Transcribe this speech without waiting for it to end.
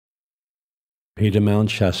Peter Mount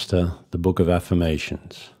Shasta, the Book of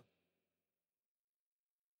Affirmations.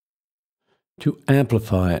 To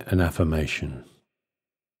amplify an affirmation.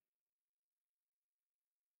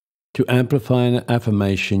 To amplify an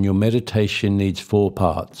affirmation, your meditation needs 4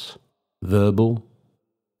 parts: verbal,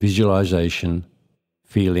 visualization,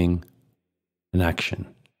 feeling, and action.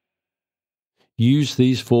 Use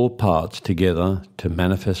these 4 parts together to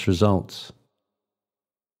manifest results.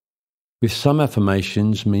 With some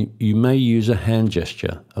affirmations, you may use a hand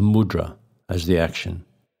gesture, a mudra, as the action.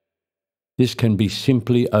 This can be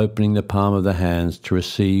simply opening the palm of the hands to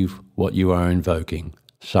receive what you are invoking,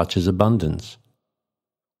 such as abundance,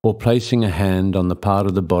 or placing a hand on the part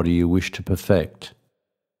of the body you wish to perfect.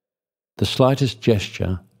 The slightest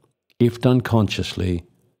gesture, if done consciously,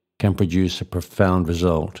 can produce a profound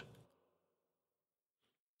result.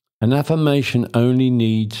 An affirmation only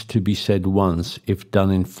needs to be said once if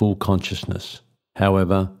done in full consciousness.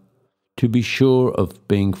 However, to be sure of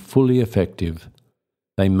being fully effective,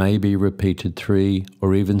 they may be repeated 3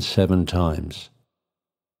 or even 7 times.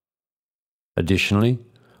 Additionally,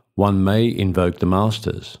 one may invoke the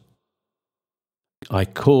Masters. I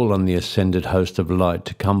call on the ascended host of light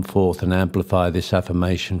to come forth and amplify this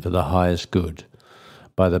affirmation for the highest good,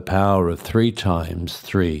 by the power of 3 times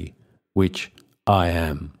 3, which I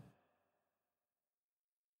am.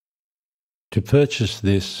 To purchase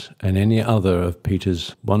this and any other of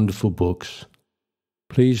Peter's wonderful books,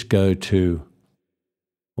 please go to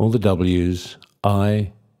all the W's,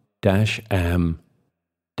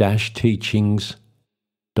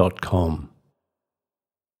 iamteachings.com.